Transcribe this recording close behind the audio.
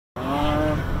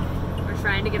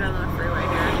trying to get on the freeway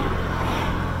here.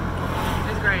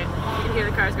 It's great. You can hear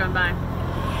the cars going by.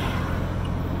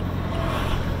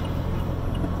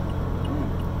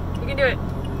 You can do it.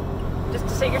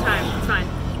 Just take your time. It's fine.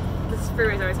 This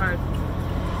freeway is always hard.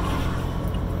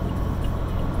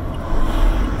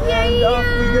 And off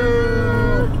we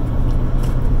go!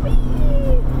 Whee!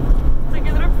 It's like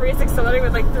your little Prius accelerating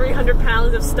with like 300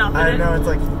 pounds of stuff in it. I know, it's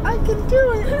like, I can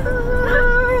do it!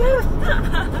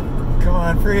 Come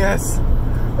on, Prius!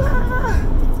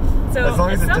 So as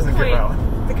long as at it doesn't give out.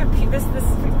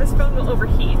 This phone will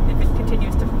overheat if it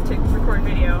continues to record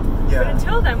video. Yeah. But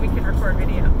until then, we can record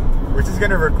video. We're just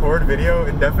gonna record video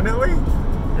indefinitely? I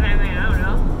mean, I don't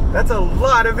know. That's a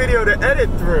lot of video to edit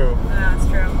through. No, that's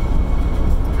true.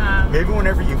 Maybe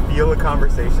whenever you feel a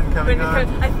conversation coming on.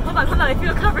 Hold on. I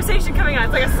feel a conversation coming on.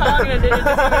 It's like a song and it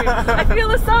I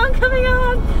feel a song coming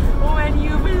on. When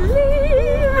you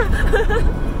believe.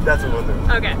 That's what we'll do.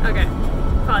 Okay.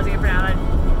 Pausing it for now then.